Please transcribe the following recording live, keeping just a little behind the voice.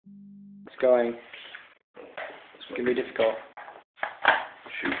It's going. It's going to be difficult.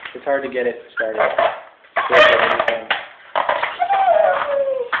 Shoot. It's hard to get it started.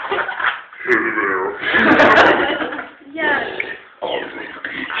 Yes. I'll eat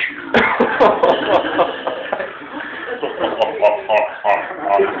you.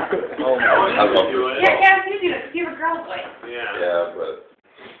 I love this. Yeah, you do it. You have a girl voice. Yeah, but...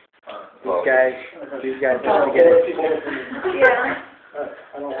 These guys have to get it. Yeah.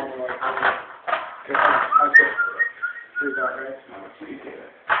 I don't want to like...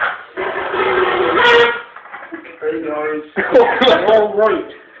 Hey guys. All right.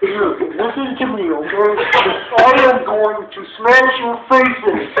 Here, listen to me, okay? I am going to smash your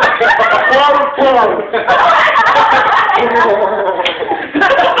faces. Out of time.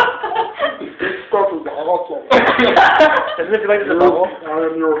 This stuff is awesome. Doesn't it feel like it's a bubble? I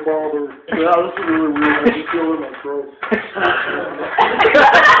am your father. Yeah, this is really weird. I just feel it in my throat.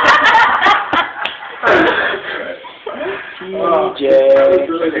 TJ.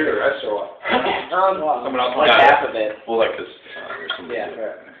 Someone else like half of it. We'll like this. Yeah.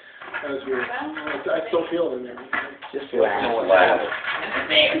 That was weird. I still feel it in there. Just laugh. Laugh.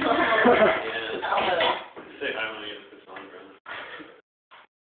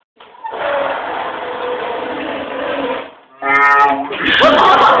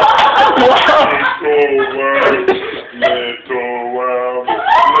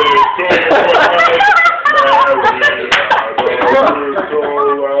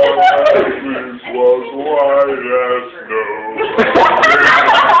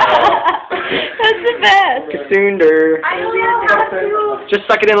 That's the best. Kassunder. I don't know how to. Just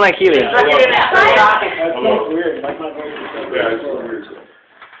suck it in like helium. That sounds weird. Like my voice is so Yeah, it's so weird.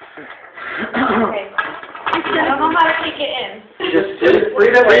 Okay. I don't know how to take it in. Just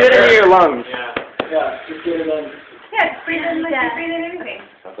breathe it into your lungs. Yeah, just get it on. Yeah, just breathe in like you breathe in anything.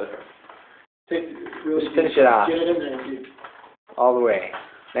 Take really Just finish it off. Get it in there, dude. All the way.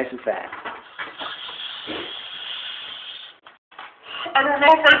 Nice and fast. I don't know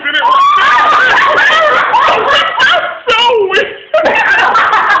if I did it. That's so weird. Oh my gosh.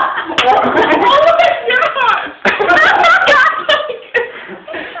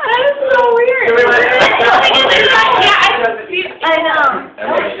 That is so weird. I know.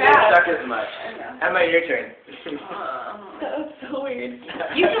 Suck as much. How about your turn? That was so weird.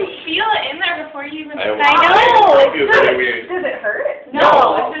 You can feel it in there before you even. I know. I It feels very weird. Does it hurt?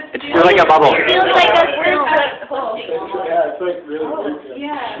 No. It's feels like a bubble. It feels like a Yeah, it's like really weird.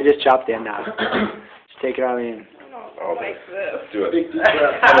 Yeah. You just chop the end off. Just take it all in. Oh, like this. Do it. Big deep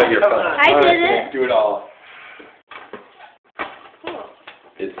breath. How about your phone? I did it. Do it all.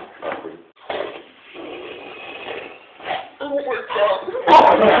 It's awkward.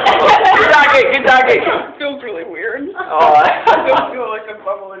 Good talking. It feels really weird. Oh, I don't feel like a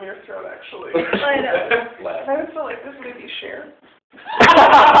bubble in your throat, actually. I know. Laugh. I would feel like this maybe share.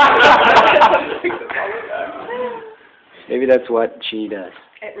 Maybe that's what she does.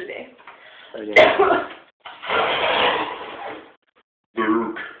 Every day. Okay.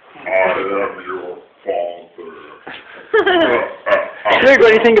 Luke, I am your father. Luke, what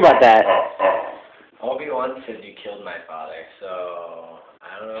do you think about that? Obi-Wan said you killed my father, so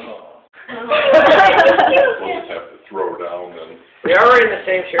I don't know. We'll just have to throw down then. They're already in the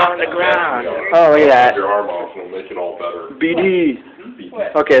same chair On the ground. Oh, look at that. Your arm off and it'll make it all better. BD. Beat.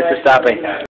 Okay, this is stopping.